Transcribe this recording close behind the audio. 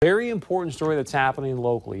Very important story that's happening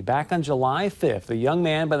locally. Back on July 5th, a young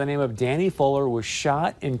man by the name of Danny Fuller was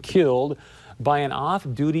shot and killed by an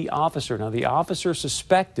off-duty officer. Now, the officer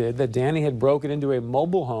suspected that Danny had broken into a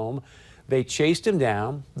mobile home. They chased him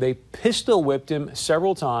down. They pistol whipped him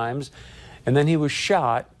several times, and then he was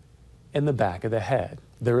shot in the back of the head.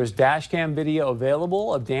 There is dash cam video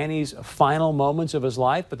available of Danny's final moments of his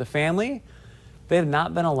life, but the family, they have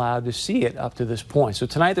not been allowed to see it up to this point. So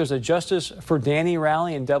tonight there's a Justice for Danny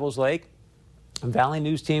rally in Devils Lake. Valley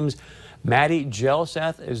News Team's Maddie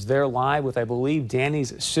Jelseth is there live with, I believe,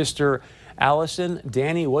 Danny's sister, Allison.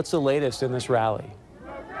 Danny, what's the latest in this rally?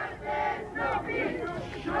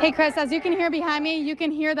 Hey, Chris, as you can hear behind me, you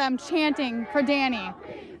can hear them chanting for Danny.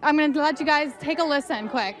 I'm going to let you guys take a listen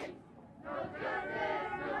quick.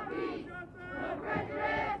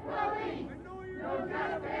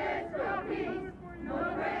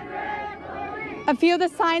 A few of the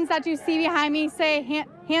signs that you see behind me say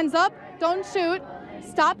hands up, don't shoot,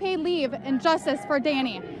 stop paid leave, and justice for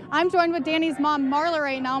Danny. I'm joined with Danny's mom, Marla,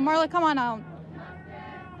 right now. Marla, come on out.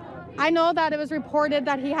 I know that it was reported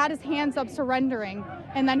that he had his hands up surrendering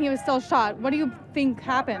and then he was still shot. What do you think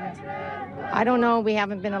happened? I don't know. We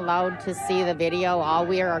haven't been allowed to see the video. All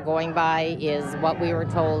we are going by is what we were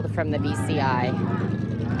told from the BCI.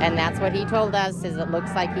 And that's what he told us, is it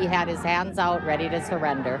looks like he had his hands out ready to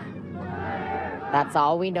surrender. That's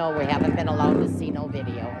all we know. We haven't been allowed to see no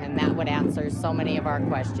video, and that would answer so many of our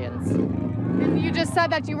questions. You just said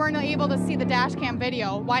that you weren't able to see the dash cam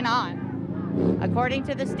video. Why not? According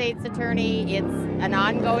to the state's attorney, it's an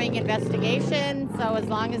ongoing investigation, so as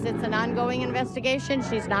long as it's an ongoing investigation,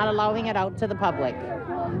 she's not allowing it out to the public.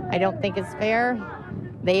 I don't think it's fair.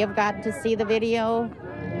 They have got to see the video.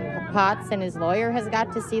 Potts and his lawyer has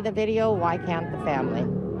got to see the video. Why can't the family?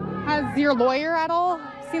 Has your lawyer at all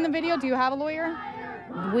seen the video? Do you have a lawyer?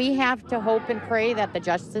 We have to hope and pray that the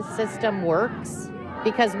justice system works,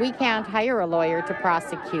 because we can't hire a lawyer to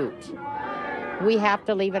prosecute. We have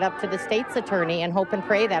to leave it up to the state's attorney and hope and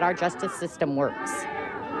pray that our justice system works.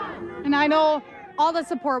 And I know all the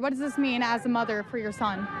support. What does this mean as a mother for your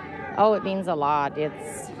son? Oh, it means a lot.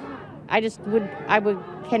 I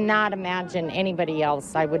cannot imagine anybody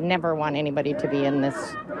else. I would never want anybody to be in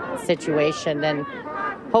this situation, and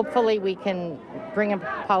hopefully we can bring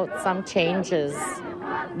about some changes.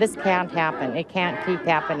 This can't happen. It can't keep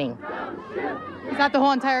happening. Is that the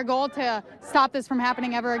whole entire goal, to stop this from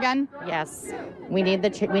happening ever again? Yes. We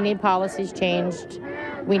need policies changed.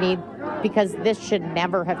 Because this should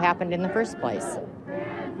never have happened in the first place.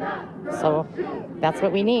 So that's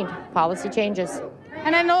what we need, policy changes.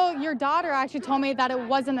 And I know your daughter actually told me that it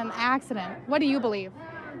wasn't an accident. What do you believe?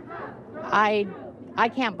 I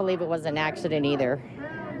can't believe it was an accident either.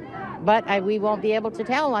 But we won't be able to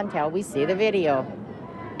tell until we see the video.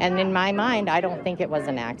 And in my mind, I don't think it was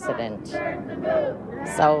an accident.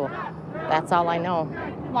 So that's all I know.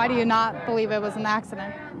 Why do you not believe it was an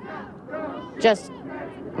accident? Just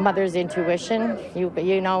mother's intuition. You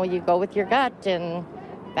go with your gut, and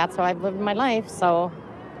that's how I've lived my life. So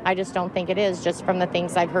I just don't think it is, just from the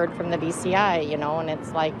things I've heard from the BCI, and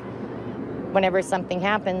it's like, whenever something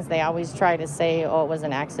happens, they always try to say, oh, it was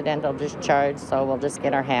an accidental discharge, so we'll just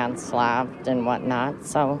get our hands slapped and whatnot.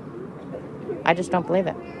 So I just don't believe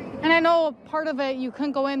it. And I know part of it, you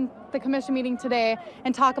couldn't go in the commission meeting today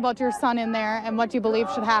and talk about your son in there and what you believe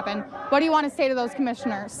should happen. What do you want to say to those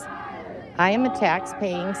commissioners? I am a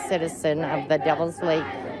tax-paying citizen of the Devils Lake.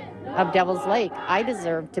 I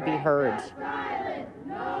deserve to be heard.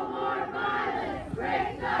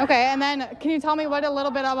 Okay, and then can you tell me a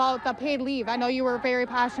little bit about the paid leave? I know you were very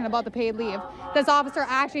passionate about the paid leave. This officer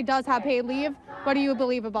actually does have paid leave. What do you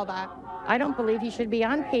believe about that? I don't believe he should be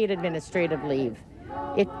on paid administrative leave.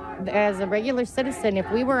 As a regular citizen,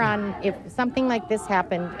 if something like this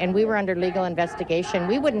happened and we were under legal investigation,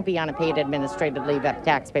 we wouldn't be on a paid administrative leave at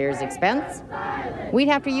taxpayers' expense. We'd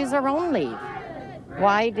have to use our own leave.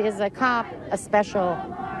 Why is a cop a special?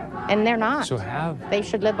 And they're not. They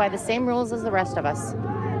should live by the same rules as the rest of us.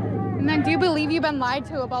 And then do you believe you've been lied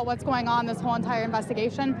to about what's going on this whole entire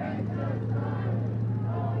investigation?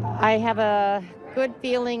 I have a good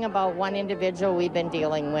feeling about one individual we've been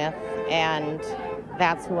dealing with, and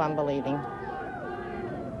that's who I'm believing.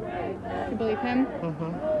 You believe him?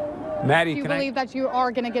 Mm-hmm. Maddie, do you believe that you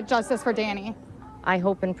are going to get justice for Danny? I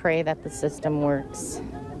hope and pray that the system works.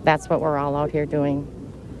 That's what we're all out here doing.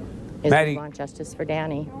 Maddie, we want justice for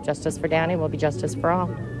Danny. Justice for Danny will be justice for all.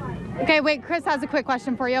 Okay, wait, Chris has a quick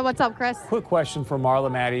question for you. What's up, Chris? Quick question for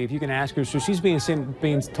Marla, Maddie, if you can ask her. So she's being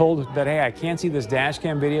told that, hey, I can't see this dash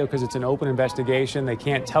cam video because it's an open investigation. They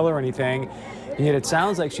can't tell her anything. And yet it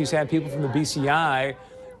sounds like she's had people from the BCI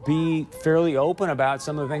be fairly open about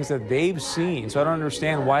some of the things that they've seen. So I don't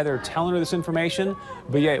understand why they're telling her this information,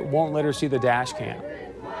 but yet won't let her see the dash cam.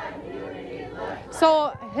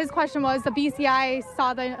 So his question was, the BCI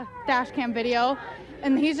saw the dash cam video,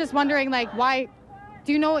 and he's just wondering, like, why,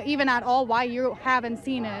 do you know even at all why you haven't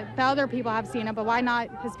seen it? The other people have seen it, but why not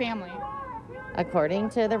his family? According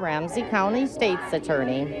to the Ramsey County State's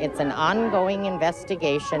Attorney, it's an ongoing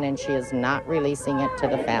investigation and she is not releasing it to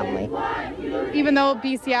the family. Even though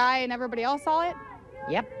BCI and everybody else saw it?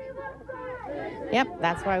 Yep. Yep,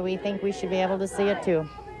 that's why we think we should be able to see it too.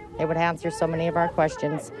 It would answer so many of our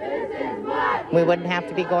questions. We wouldn't have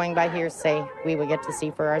to be going by hearsay. We would get to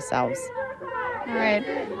see for ourselves. All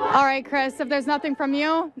right, Chris, if there's nothing from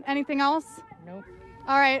you, anything else? Nope.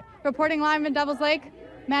 All right, reporting live in Devils Lake,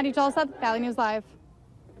 Maddie Jalseth, Valley News Live.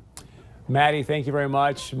 Maddie, thank you very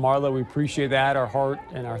much. Marla, we appreciate that. Our heart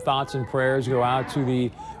and our thoughts and prayers go out to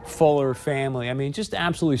the Fuller family. I mean, just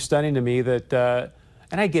absolutely stunning to me that,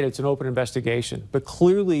 and I get it's an open investigation, but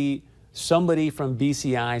clearly somebody from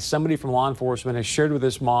BCI, somebody from law enforcement has shared with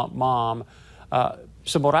this mom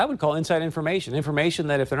some what I would call inside information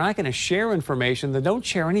that if they're not going to share information, then don't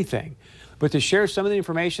share anything. But to share some of the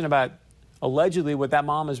information about allegedly what that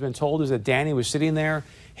mom has been told is that Danny was sitting there,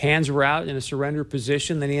 hands were out in a surrender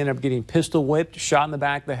position, then he ended up getting pistol whipped, shot in the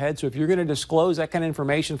back of the head. So if you're going to disclose that kind of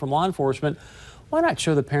information from law enforcement, why not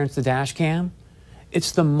show the parents the dash cam?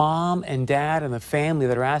 It's the mom and dad and the family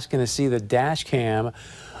that are asking to see the dash cam,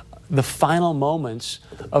 the final moments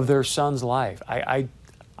of their son's life. I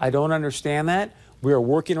don't understand that. We are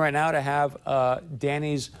working right now to have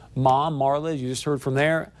Danny's mom, Marla, as you just heard from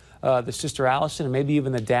there, the sister Allison, and maybe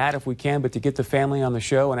even the dad if we can, but to get the family on the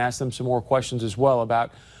show and ask them some more questions as well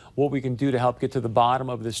about what we can do to help get to the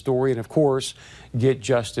bottom of this story and, of course, get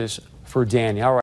justice for Danny. All right.